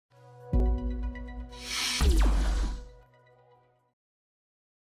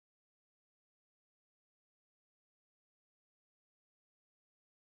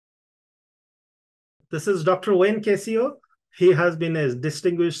This is Dr. Wayne Casio. He has been a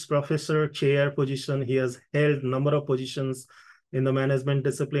distinguished professor, chair position. He has held a number of positions in the management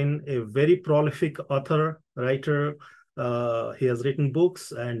discipline, a very prolific author, writer. He has written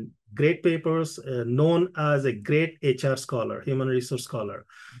books and great papers, known as a great HR scholar, human resource scholar.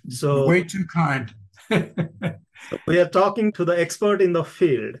 So way too kind. We are talking to the expert in the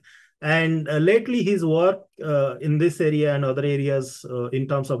field. And lately, his work in this area and other areas in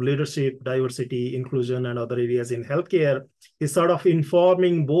terms of leadership, diversity, inclusion, and other areas in healthcare is sort of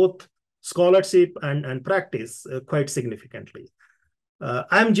informing both scholarship and practice quite significantly.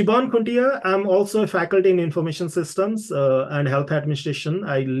 I'm Jiban Kuntia. I'm also a faculty in information systems and health administration.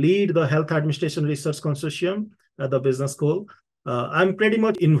 I lead the Health Administration Research Consortium at the business school. I'm pretty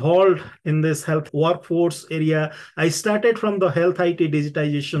much involved in this health workforce area. I started from the health IT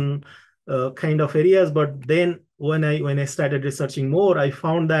digitization kind of areas, but then when I started researching more, I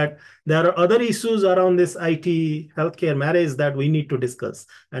found that there are other issues around this IT healthcare marriage that we need to discuss.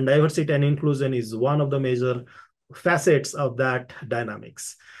 And diversity and inclusion is one of the major facets of that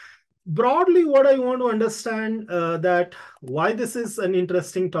dynamics. Broadly, what I want to understand that why this is an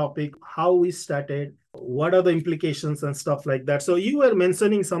interesting topic, how we started, what are the implications and stuff like that. So you were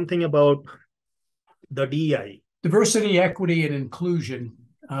mentioning something about the DEI. Diversity, equity, and inclusion,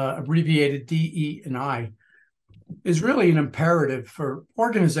 abbreviated DE&I, is really an imperative for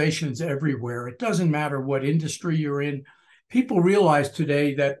organizations everywhere. It doesn't matter what industry you're in. People realize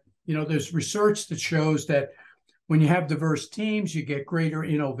today that, there's research that shows that when you have diverse teams, you get greater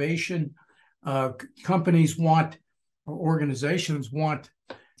innovation. Companies want, or organizations want,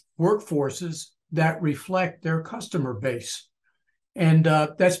 workforces that reflect their customer base. And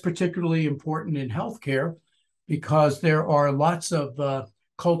that's particularly important in healthcare because there are lots of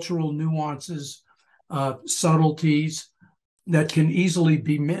cultural nuances, subtleties that can easily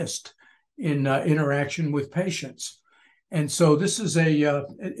be missed in interaction with patients. And so this is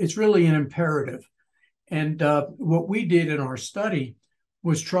it's really an imperative. And what we did in our study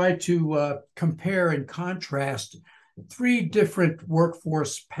was try to compare and contrast 3 different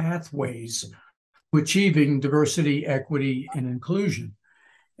workforce pathways to achieving diversity, equity, and inclusion.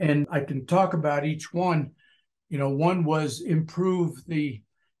 And I can talk about each one. One was improve the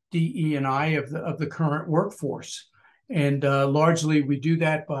DE&I of the current workforce. And largely we do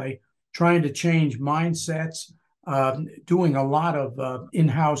that by trying to change mindsets, doing a lot of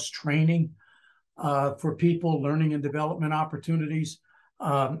in-house training for people, learning and development opportunities,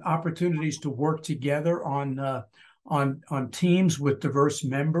 opportunities to work together on teams with diverse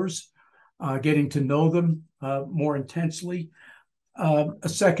members, getting to know them more intensely. A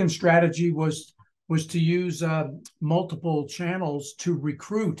second strategy was to use multiple channels to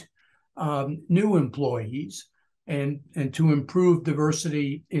recruit new employees and to improve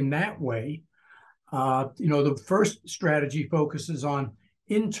diversity in that way. The first strategy focuses on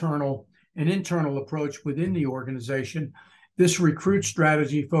an internal approach within the organization. This recruit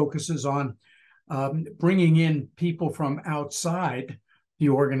strategy focuses on bringing in people from outside the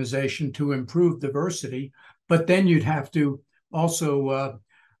organization to improve diversity, but then you'd have to also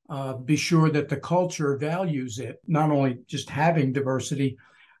be sure that the culture values it, not only just having diversity.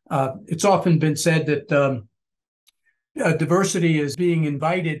 It's often been said that diversity is being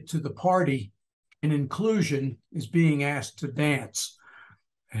invited to the party and inclusion is being asked to dance.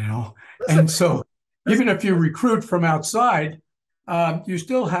 And so even if you recruit from outside, you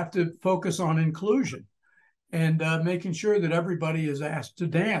still have to focus on inclusion and making sure that everybody is asked to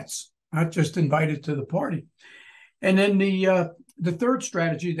dance, not just invited to the party. And then the third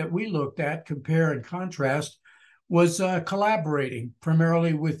strategy that we looked at, compare and contrast, was collaborating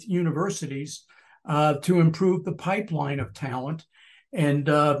primarily with universities to improve the pipeline of talent and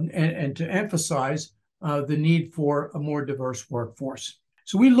to emphasize the need for a more diverse workforce.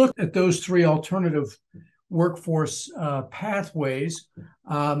 So we looked at those 3 alternative workforce pathways.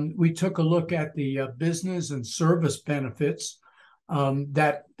 We took a look at the business and service benefits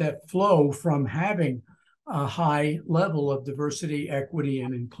that flow from having a high level of diversity, equity,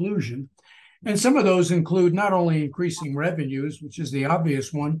 and inclusion. And some of those include not only increasing revenues, which is the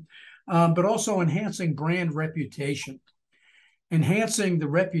obvious one, but also enhancing brand reputation, enhancing the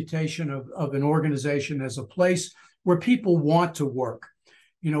reputation of an organization as a place where people want to work,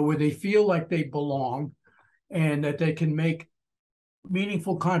 where they feel like they belong and that they can make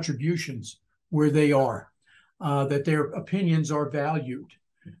meaningful contributions where they are, that their opinions are valued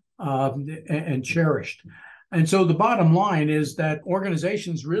and cherished. And so the bottom line is that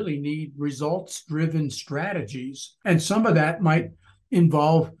organizations really need results-driven strategies. And some of that might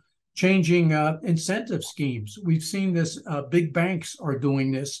involve changing incentive schemes. We've seen this, big banks are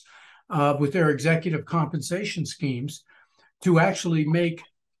doing this with their executive compensation schemes to actually make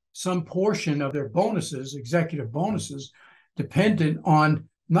some portion of their bonuses, executive bonuses, dependent on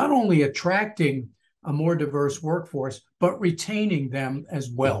not only attracting a more diverse workforce, but retaining them as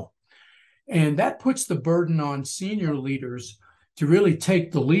well. And that puts the burden on senior leaders to really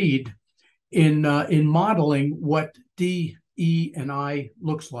take the lead in modeling what DE&I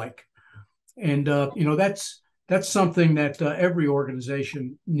looks like. And that's something that every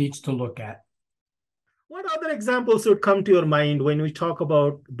organization needs to look at. What other examples would come to your mind when we talk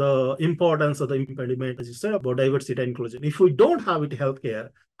about the importance of the impediment, as you said, about diversity and inclusion? If we don't have it healthcare,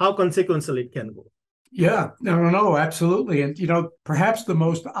 how consequential it can go? Yeah, no, absolutely. And, perhaps the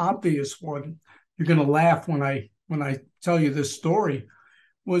most obvious one, you're going to laugh when I tell you this story,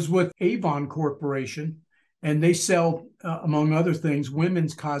 was with Avon Corporation. And they sell, among other things,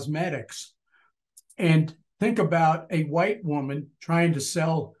 women's cosmetics. And think about a white woman trying to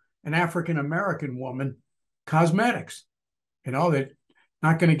sell an African-American woman cosmetics. They're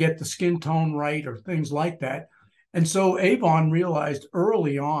not going to get the skin tone right or things like that. And so Avon realized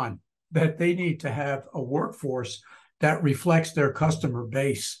early on that they need to have a workforce that reflects their customer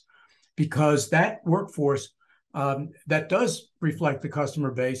base, because that workforce that does reflect the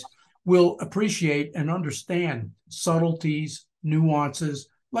customer base will appreciate and understand subtleties, nuances,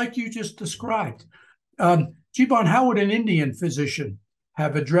 like you just described. Jiban, how would an Indian physician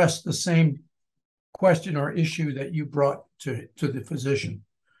have addressed the same question or issue that you brought to the physician?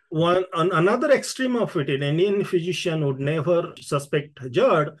 Another extreme of it, an Indian physician would never suspect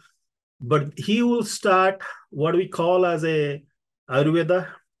GERD, but he will start what we call as a Ayurveda.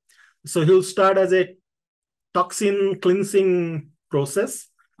 So he'll start as a toxin cleansing process,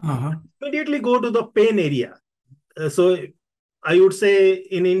 immediately go to the pain area. So I would say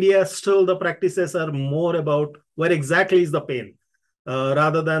in India, still the practices are more about where exactly is the pain,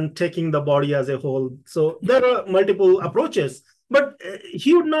 rather than taking the body as a whole. So there are multiple approaches, but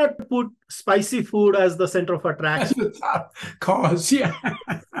he would not put spicy food as the center of attraction. That's the top cause, yeah.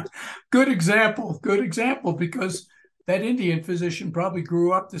 Good example, because that Indian physician probably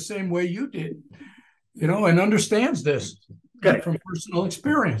grew up the same way you did, and understands this from personal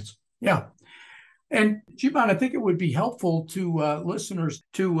experience. Yeah. And Jiban, I think it would be helpful to listeners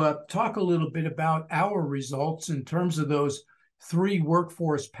to talk a little bit about our results in terms of those 3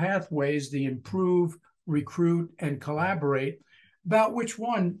 workforce pathways: the improve, recruit, and collaborate, about which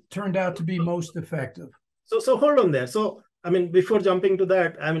one turned out to be most effective. So hold on there. So, before jumping to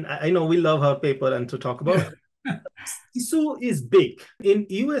that, I know we love our paper and to talk about it. issue is big. In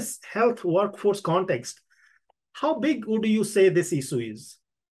US health workforce context, how big would you say this issue is?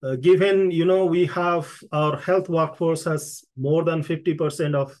 Given, we have our health workforce has more than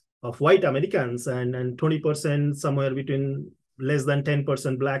 50% of white Americans and 20% somewhere between less than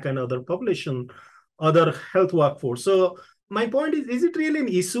 10% Black and other population, other health workforce. So my point is it really an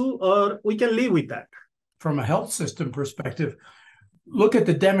issue, or we can live with that? From a health system perspective, look at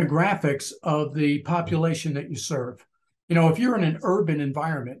the demographics of the population that you serve. If you're in an urban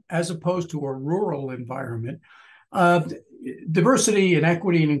environment as opposed to a rural environment, diversity and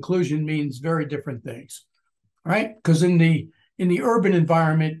equity and inclusion means very different things, right? Because in the urban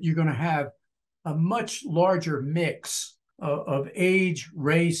environment, you're going to have a much larger mix of age,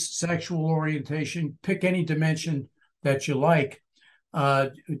 race, sexual orientation, pick any dimension that you like,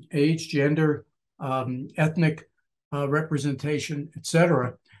 age, gender, ethnic representation,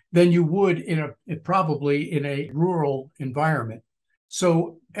 etc., than you would probably in a rural environment.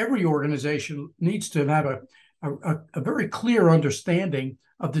 So every organization needs to have a very clear understanding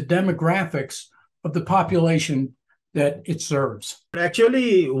of the demographics of the population that it serves.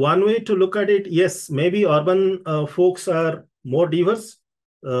 Actually, one way to look at it, yes, maybe urban folks are more diverse.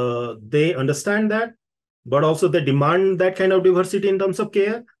 They understand that, but also they demand that kind of diversity in terms of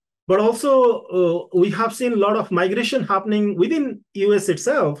care. But also, we have seen a lot of migration happening within US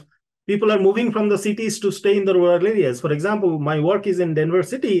itself. People are moving from the cities to stay in the rural areas. For example, my work is in Denver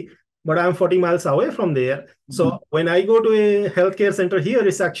City, but I'm 40 miles away from there. So when I go to a healthcare center here,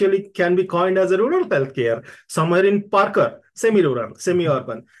 it's actually can be coined as a rural healthcare, somewhere in Parker, semi-rural,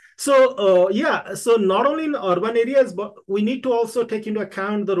 semi-urban. So so not only in urban areas, but we need to also take into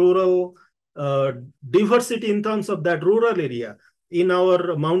account the rural diversity in terms of that rural area. In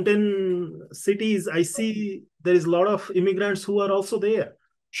our mountain cities, I see there is a lot of immigrants who are also there.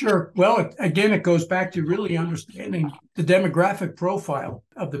 Sure. Well, again, it goes back to really understanding the demographic profile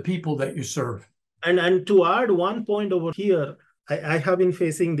of the people that you serve. And to add one point over here, I have been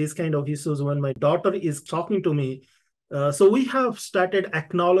facing these kind of issues when my daughter is talking to me. So we have started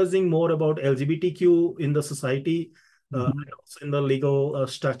acknowledging more about LGBTQ in the society. and also in the legal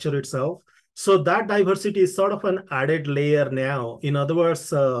structure itself. So that diversity is sort of an added layer now. In other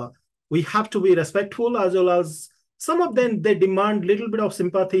words, we have to be respectful, as well as some of them, they demand a little bit of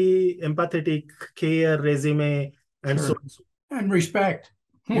sympathy, empathetic care, resume, and Sure. And respect.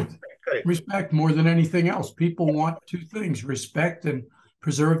 Respect more than anything else. People want two things: respect and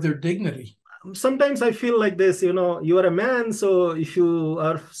preserve their dignity. Sometimes I feel like this, you are a man, so if you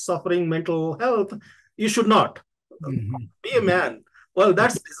are suffering mental health, you should not be a man. Well,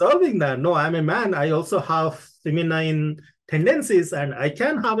 that's deserving that. No, I'm a man. I also have feminine tendencies and I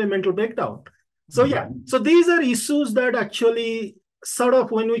can have a mental breakdown. So yeah, so these are issues that actually sort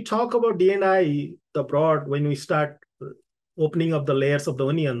of, when we talk about D&I, the broad, when we start opening up the layers of the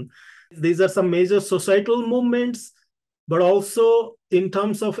onion, these are some major societal movements, but also in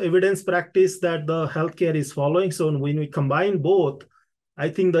terms of evidence practice that the healthcare is following. So when we combine both, I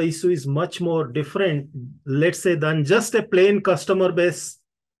think the issue is much more different, let's say, than just a plain customer base.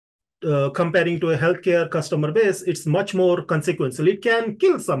 Comparing to a healthcare customer base, it's much more consequential. It can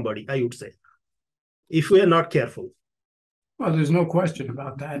kill somebody, I would say, if we are not careful. Well, there's no question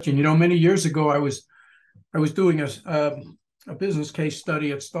about that. And many years ago, I was doing a business case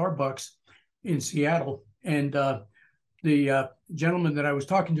study at Starbucks in Seattle, and the gentleman that I was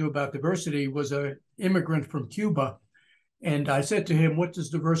talking to about diversity was an immigrant from Cuba. And I said to him, "What does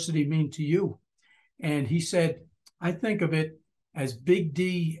diversity mean to you?" And he said, "I think of it as big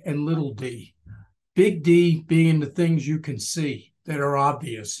D and little d. Big D being the things you can see that are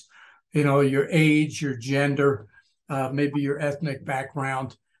obvious, your age, your gender, maybe your ethnic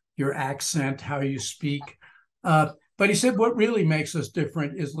background, your accent, how you speak. But he said, what really makes us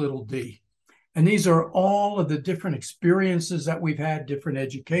different is little d. And these are all of the different experiences that we've had, different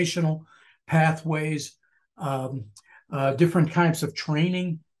educational pathways, different kinds of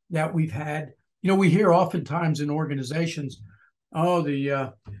training that we've had. We hear oftentimes in organizations,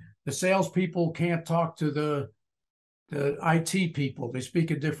 the salespeople can't talk to the IT people. They speak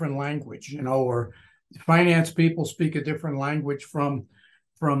a different language, or finance people speak a different language from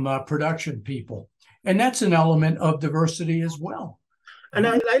production people. And that's an element of diversity as well. And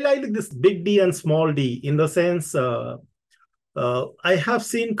I like this big D and small d in the sense, I have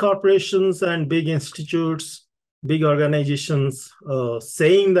seen corporations and big institutes, big organizations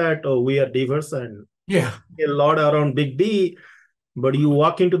saying that, we are diverse and a lot around big D, but you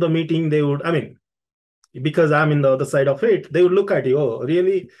walk into the meeting, they would, because I'm in the other side of it, they would look at you, oh,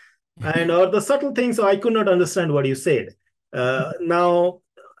 really? And or the subtle things, so I could not understand what you said. Now,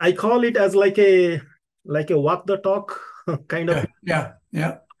 I call it as like a walk the talk kind of. Yeah.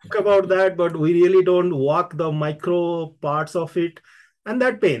 Talk about that, but we really don't walk the micro parts of it. And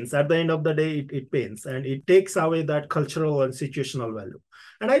that pains. At the end of the day, it pains. And it takes away that cultural and situational value.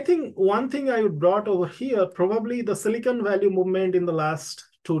 And I think one thing I would brought over here, probably the Silicon Valley movement in the last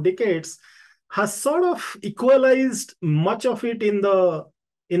 2 decades has sort of equalized much of it in the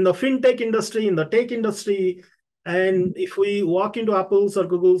fintech industry, in the tech industry. And if we walk into Apple's or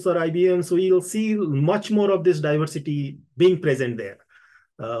Google's or IBM's, we'll see much more of this diversity being present there.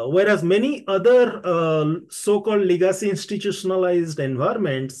 Whereas many other so-called legacy institutionalized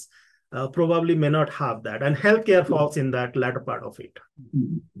environments probably may not have that. And healthcare falls in that latter part of it.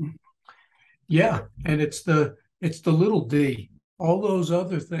 Yeah, and it's the little d, all those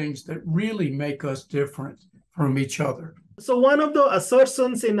other things that really make us different from each other. So one of the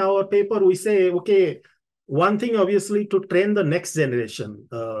assertions in our paper, we say, okay, one thing, obviously, to train the next generation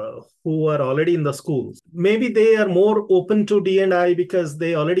who are already in the schools. Maybe they are more open to D&I because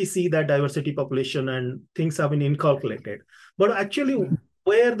they already see that diversity population and things have been inculcated. But actually,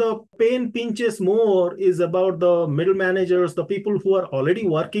 where the pain pinches more is about the middle managers, the people who are already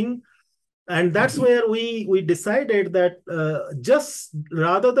working. And that's where we decided that just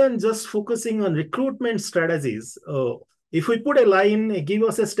rather than just focusing on recruitment strategies, if we put a line, give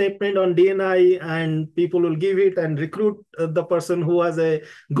us a statement on D&I and people will give it and recruit the person who has a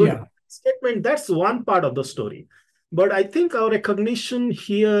good statement, that's one part of the story. But I think our recognition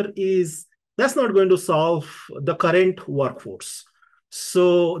here is that's not going to solve the current workforce.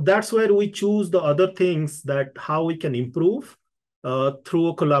 So that's where we choose the other things that how we can improve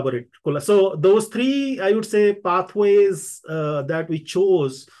through collaborate. So those 3, I would say, pathways that we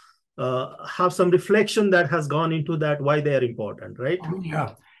chose have some reflection that has gone into that, why they are important, right?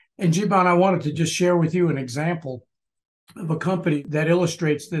 Yeah. And Jiban, I wanted to just share with you an example of a company that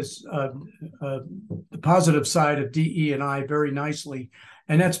illustrates this, the positive side of DE&I very nicely,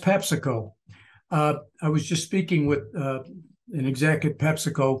 and that's PepsiCo. I was just speaking with an exec at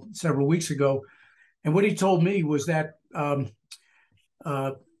PepsiCo several weeks ago, and what he told me was that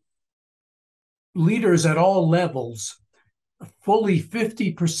leaders at all levels fully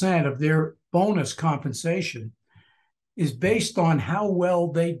 50% of their bonus compensation is based on how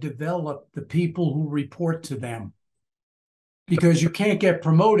well they develop the people who report to them. Because you can't get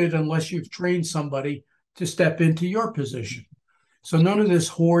promoted unless you've trained somebody to step into your position. So none of this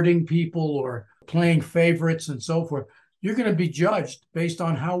hoarding people or playing favorites and so forth. You're going to be judged based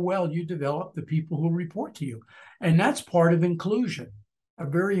on how well you develop the people who report to you. And that's part of inclusion, a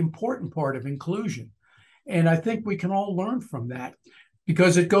very important part of inclusion. And I think we can all learn from that,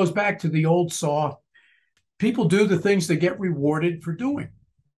 because it goes back to the old saw. People do the things they get rewarded for doing.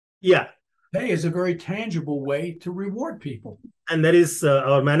 Yeah. Pay is a very tangible way to reward people. And there is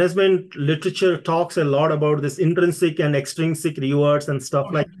our management literature talks a lot about this intrinsic and extrinsic rewards and stuff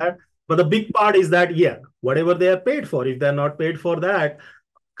like that. But the big part is that, yeah, whatever they are paid for, if they're not paid for that,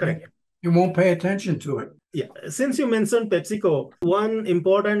 correct. You won't pay attention to it. Yeah. Since you mentioned PepsiCo, one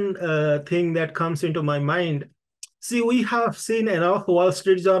important thing that comes into my mind, see, we have seen enough Wall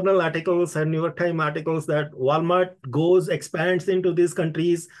Street Journal articles and New York Times articles that Walmart goes, expands into these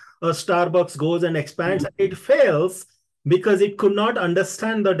countries, or Starbucks goes and expands, and it fails because it could not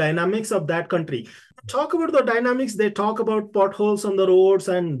understand the dynamics of that country. Talk about the dynamics, they talk about potholes on the roads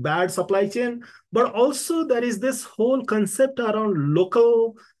and bad supply chain, but also there is this whole concept around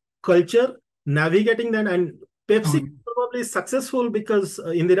local culture, navigating that. And Pepsi probably successful because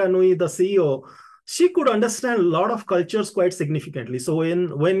Indira Nui, the CEO, she could understand a lot of cultures quite significantly. So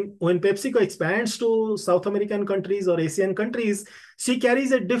when PepsiCo expands to South American countries or Asian countries, she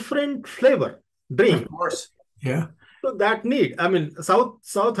carries a different flavor drink. Of course, yeah. So that need, I mean,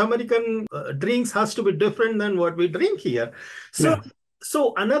 South American drinks has to be different than what we drink here.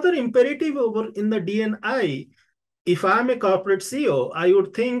 So another imperative over in the D&I, if I'm a corporate CEO, I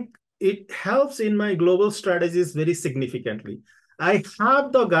would think it helps in my global strategies very significantly. I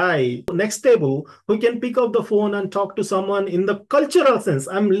have the guy next table who can pick up the phone and talk to someone in the cultural sense.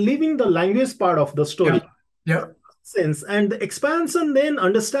 I'm leaving the language part of the story. Yeah. Sense and the expansion, then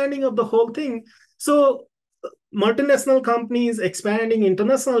understanding of the whole thing. So multinational companies expanding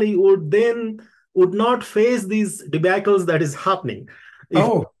internationally would not face these debacles that is happening.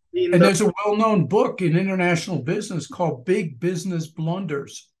 There's a well-known book in international business called Big Business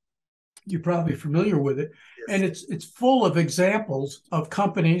Blunders. You're probably familiar with it. Yes. And it's full of examples of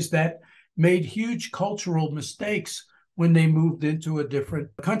companies that made huge cultural mistakes when they moved into a different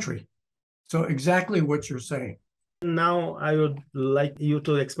country. So exactly what you're saying. Now, I would like you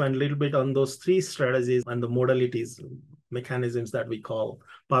to expand a little bit on those three strategies and the modalities, mechanisms that we call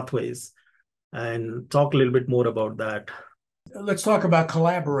pathways, and talk a little bit more about that. Let's talk about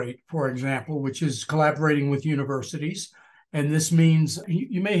collaborate, for example, which is collaborating with universities. And this means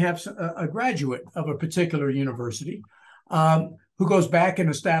you may have a graduate of a particular university who goes back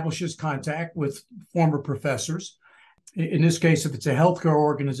and establishes contact with former professors. In this case, if it's a healthcare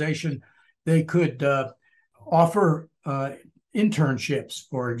organization, they could offer internships,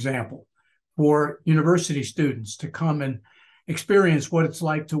 for example, for university students to come and experience what it's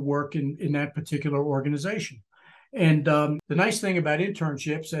like to work in that particular organization. And the nice thing about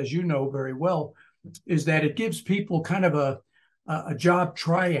internships, as you know very well, is that it gives people kind of a job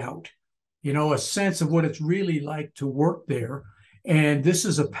tryout, a sense of what it's really like to work there. And this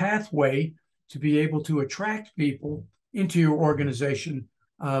is a pathway to be able to attract people into your organization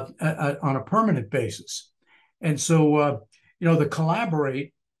on a permanent basis. And so, the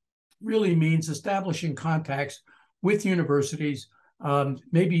collaborate really means establishing contacts with universities,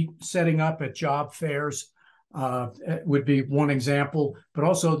 maybe setting up at job fairs would be one example, but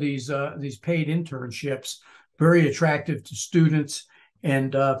also these paid internships, very attractive to students.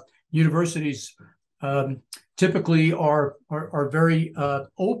 And universities typically are very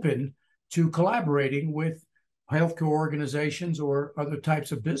open to collaborating with healthcare organizations or other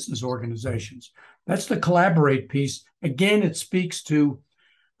types of business organizations. That's the collaborate piece. Again, it speaks to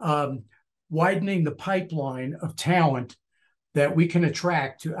widening the pipeline of talent that we can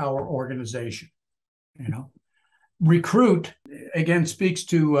attract to our organization. Recruit, again, speaks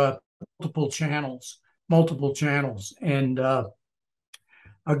to multiple channels. And I'll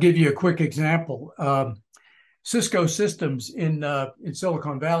give you a quick example. Cisco Systems in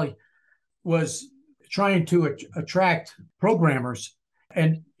Silicon Valley was trying to attract programmers,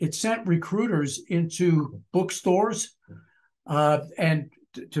 and it sent recruiters into bookstores and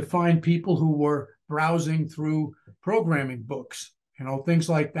to find people who were browsing through programming books, things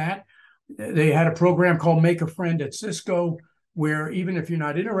like that. They had a program called Make a Friend at Cisco, where even if you're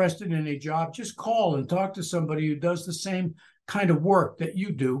not interested in a job, just call and talk to somebody who does the same kind of work that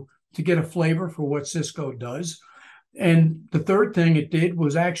you do to get a flavor for what Cisco does. And the third thing it did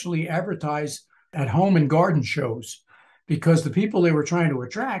was actually advertise at home and garden shows, because the people they were trying to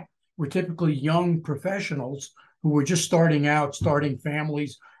attract were typically young professionals who were just starting out, starting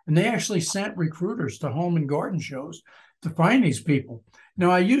families, and they actually sent recruiters to home and garden shows to find these people.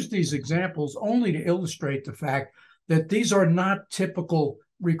 Now, I use these examples only to illustrate the fact that these are not typical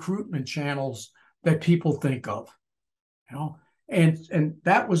recruitment channels that people think of, you know, and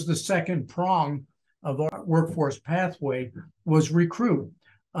that was the second prong of our workforce pathway, was recruit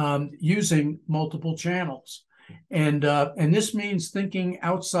using multiple channels. And this means thinking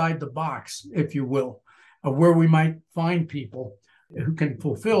outside the box, if you will, of where we might find people who can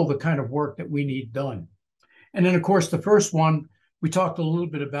fulfill the kind of work that we need done. And then, of course, the first one, we talked a little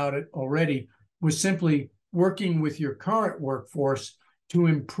bit about it already, was simply working with your current workforce to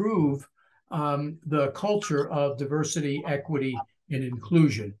improve the culture of diversity, equity, and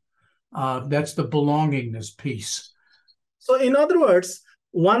inclusion. That's the belongingness piece. So in other words,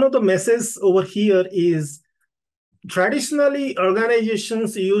 one of the messages over here is traditionally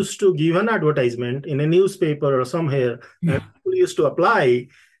organizations used to give an advertisement in a newspaper or somewhere, and people used to apply.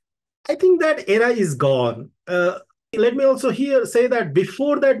 I think that era is gone. Let me also here say that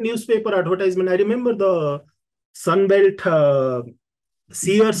before that newspaper advertisement, I remember the Sunbelt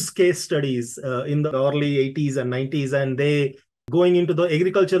Sears case studies in the early 80s and 90s, and they going into the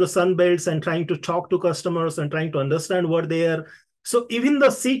agricultural sunbelts and trying to talk to customers and trying to understand what they are. So even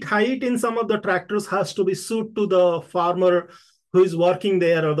the seat height in some of the tractors has to be suited to the farmer who is working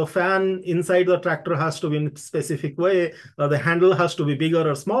there, or the fan inside the tractor has to be in a specific way, or the handle has to be bigger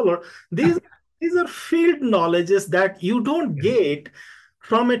or smaller. These are field knowledges that you don't get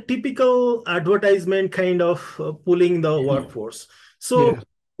from a typical advertisement kind of pulling the workforce. So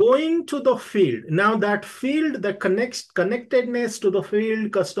going to the field, now that field, the connectedness to the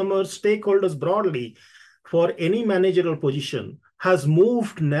field, customers, stakeholders broadly for any managerial position has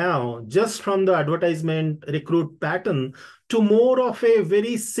moved now just from the advertisement recruit pattern to more of a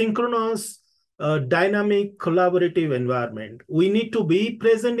very synchronous, dynamic, collaborative environment. We need to be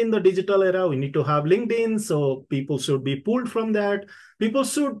present in the digital era. We need to have LinkedIn, so people should be pulled from that. People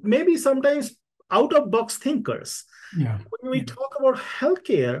should maybe sometimes out-of-box thinkers. When we talk about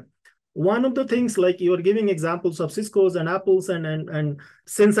healthcare, one of the things, like you are giving examples of Cisco's and Apple's, and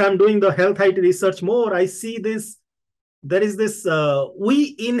since I'm doing the health IT research more, I see this. There is this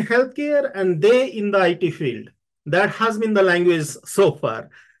we in healthcare and they in the IT field. That has been the language so far.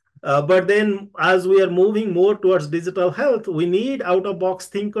 But then as we are moving more towards digital health, we need out-of-box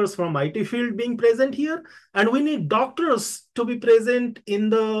thinkers from IT field being present here. And we need doctors to be present in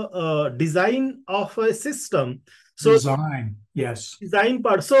the design of a system. So design, yes. Design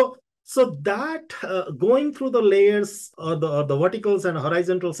part. So that going through the layers or the verticals and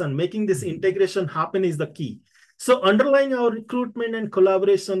horizontals and making this integration happen is the key. So underlying our recruitment and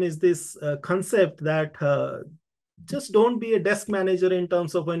collaboration is this concept that just don't be a desk manager in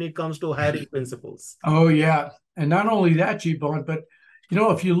terms of when it comes to hiring principles. Oh, yeah. And not only that, G-Bond, but, you know,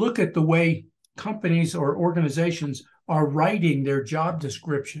 if you look at the way companies or organizations are writing their job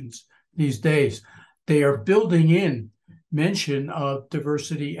descriptions these days, they are building in mention of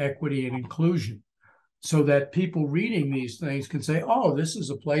diversity, equity, and inclusion so that people reading these things can say, oh, this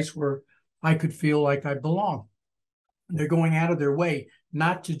is a place where I could feel like I belong. They're going out of their way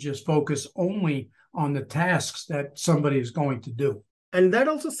not to just focus only on the tasks that somebody is going to do. And that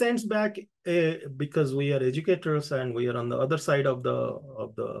also sends back, because we are educators and we are on the other side of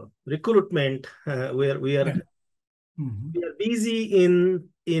the recruitment, where we are we are busy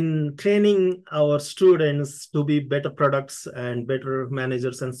in training our students to be better products and better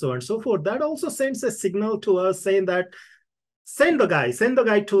managers and so on and so forth. That also sends a signal to us saying that send the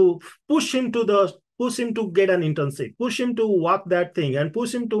guy to push him to get an internship, push him to walk that thing, and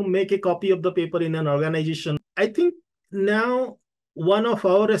push him to make a copy of the paper in an organization. I think now one of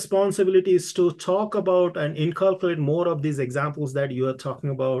our responsibilities is to talk about and incorporate more of these examples that you are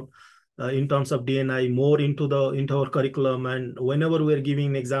talking about in terms of D&I more into our curriculum. And whenever we're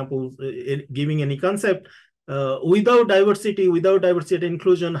giving examples, giving any concept, without diversity and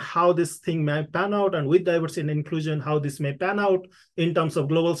inclusion, how this thing may pan out, and with diversity and inclusion, how this may pan out in terms of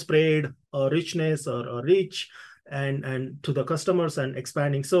global spread or richness or reach and to the customers and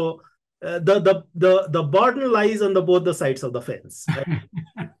expanding. So the burden lies on both the sides of the fence.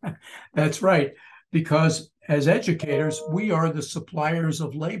 Right? That's right, because as educators, we are the suppliers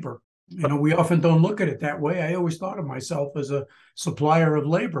of labor. You know, we often don't look at it that way. I always thought of myself as a supplier of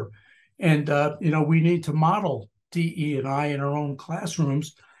labor. And, you know, we need to model DE&I in our own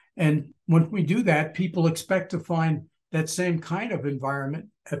classrooms. And when we do that, people expect to find that same kind of environment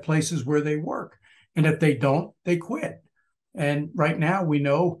at places where they work. And if they don't, they quit. And right now we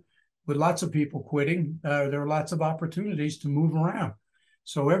know with lots of people quitting, there are lots of opportunities to move around.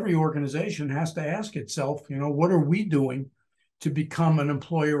 So every organization has to ask itself, what are we doing to become an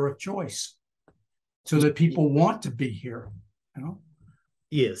employer of choice so that people want to be here?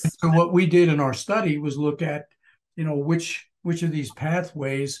 Yes. So what we did in our study was look at, which of these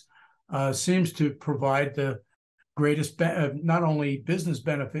pathways seems to provide the greatest, not only business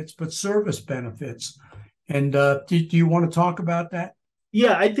benefits, but service benefits. And do you want to talk about that?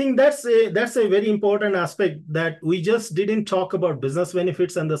 Yeah, I think that's a very important aspect that we just didn't talk about business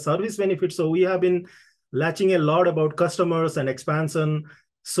benefits and the service benefits. So we have been latching a lot about customers and expansion.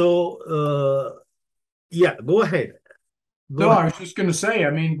 So yeah, go ahead. I was just going to say,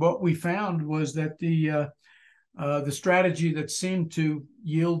 what we found was that the strategy that seemed to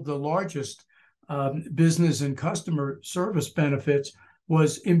yield the largest business and customer service benefits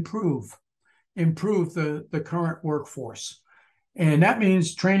was improve the current workforce. And that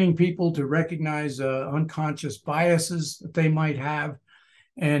means training people to recognize unconscious biases that they might have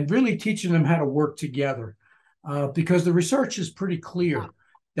and really teaching them how to work together. Because the research is pretty clear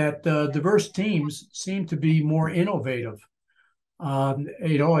that diverse teams seem to be more innovative, and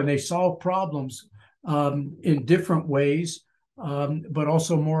they solve problems in different ways, but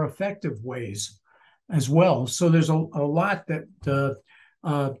also more effective ways as well. So there's a lot that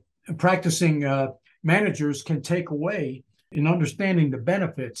practicing managers can take away in understanding the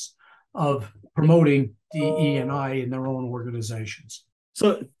benefits of promoting DE&I in their own organizations.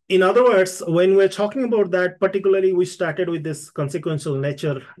 So in other words, when we're talking about that, particularly we started with this consequential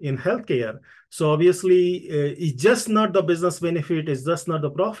nature in healthcare. So obviously it's just not the business benefit, it's just not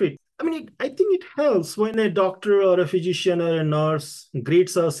the profit. I think it helps when a doctor or a physician or a nurse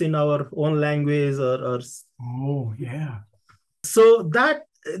greets us in our own language or Oh, yeah. So that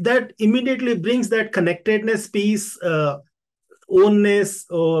immediately brings that connectedness piece, ownness,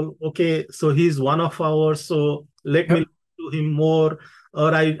 or okay, so he's one of ours, so let me listen to him more,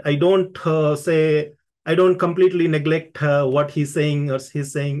 or I don't I don't completely neglect what he's saying or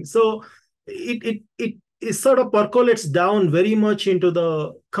he's saying. So it sort of percolates down very much into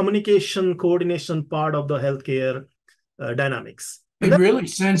the communication coordination part of the healthcare dynamics. It really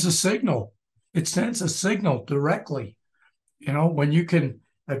sends a signal. It sends a signal directly, when you can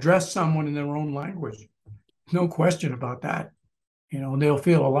address someone in their own language. No question about that. They'll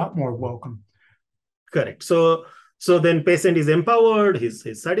feel a lot more welcome. Correct. So then patient is empowered, he's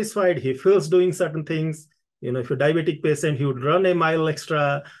satisfied, he feels doing certain things. If you're a diabetic patient, he would run a mile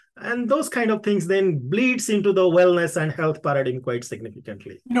extra. And those kind of things then bleeds into the wellness and health paradigm quite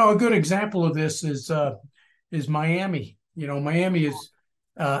significantly. A good example of this is Miami. Miami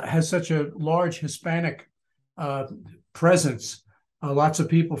has such a large Hispanic presence. Lots of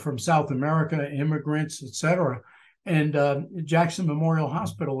people from South America, immigrants, etc. And Jackson Memorial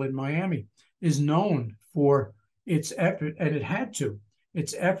Hospital in Miami is known for its effort, and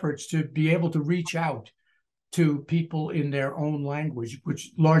its efforts to be able to reach out to people in their own language,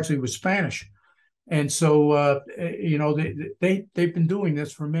 which largely was Spanish. And so, they've been doing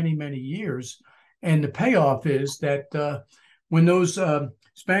this for many, many years. And the payoff is that when those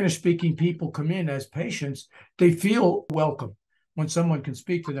Spanish-speaking people come in as patients, they feel welcome when someone can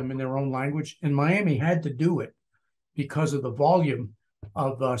speak to them in their own language. And Miami had to do it because of the volume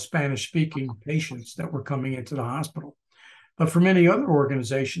of Spanish-speaking patients that were coming into the hospital. But for many other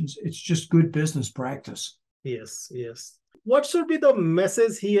organizations, it's just good business practice. Yes. What should be the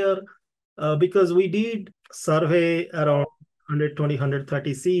message here? Because we did survey around 120,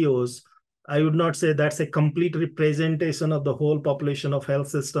 130 CEOs. I would not say that's a complete representation of the whole population of health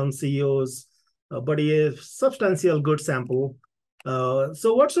system CEOs, but a substantial good sample.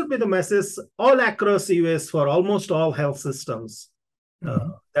 So what should be the message all across US for almost all health systems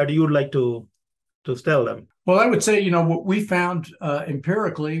that you would like to tell them? Well, I would say, what we found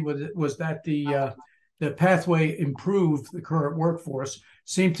empirically was that the pathway improve the current workforce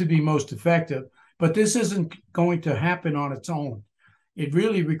seemed to be most effective, but this isn't going to happen on its own. It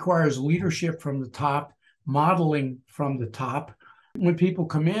really requires leadership from the top, modeling from the top. When people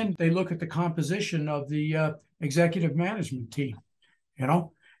come in, they look at the composition of the executive management team,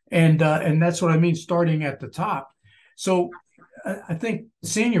 and that's what I mean, starting at the top. So I think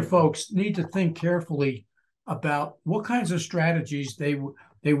senior folks need to think carefully about what kinds of strategies they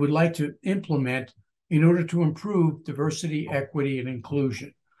would like to implement in order to improve diversity, equity, and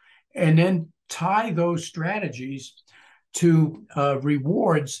inclusion, and then tie those strategies to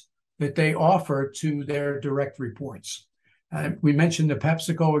rewards that they offer to their direct reports. We mentioned the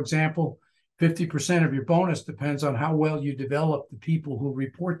PepsiCo example. 50% of your bonus depends on how well you develop the people who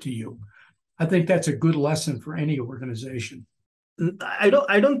report to you. I think that's a good lesson for any organization. I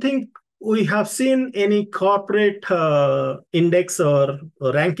don't think we have seen any corporate index or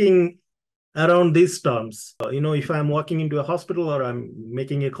ranking around these terms. If I'm walking into a hospital or I'm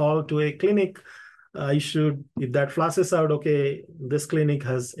making a call to a clinic, I should, if that flashes out, okay, this clinic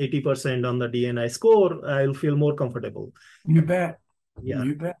has 80% on the DNI score, I'll feel more comfortable. You bet. Yeah.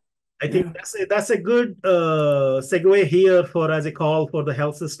 You bet. I think Yeah, that's a good segue here for as a call for the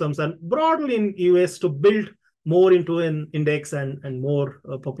health systems and broadly in US to build more into an index and more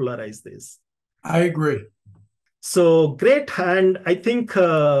popularize this. I agree. So great, and I think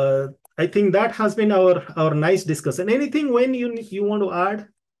that has been our nice discussion. Anything when you want to add?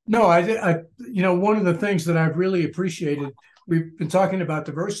 No, one of the things that I've really appreciated, we've been talking about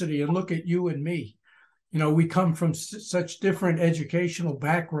diversity, and look at you and me. We come from such different educational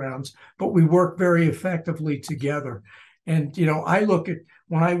backgrounds, but we work very effectively together. And,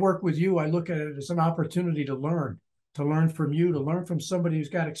 when I work with you, I look at it as an opportunity to learn from you, to learn from somebody who's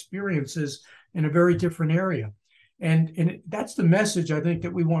got experiences in a very different area. And that's the message I think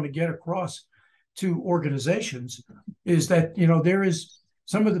that we want to get across to organizations is that, there is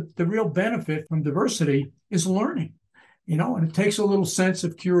some of the real benefit from diversity is learning, and it takes a little sense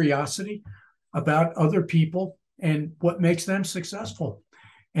of curiosity about other people and what makes them successful.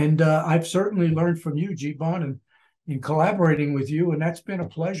 And I've certainly learned from you, Jiban, and in collaborating with you, and that's been a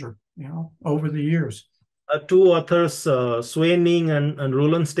pleasure, over the years. Two authors, Swain Ning and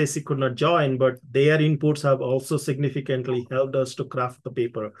Roland Stacy could not join, but their inputs have also significantly helped us to craft the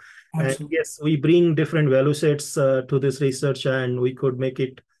paper. And Absolutely. yes, we bring different value sets to this research and we could make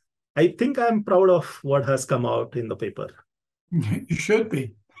it. I think I'm proud of what has come out in the paper. You should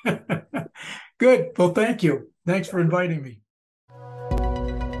be. Good. Well, thank you. Thanks for inviting me.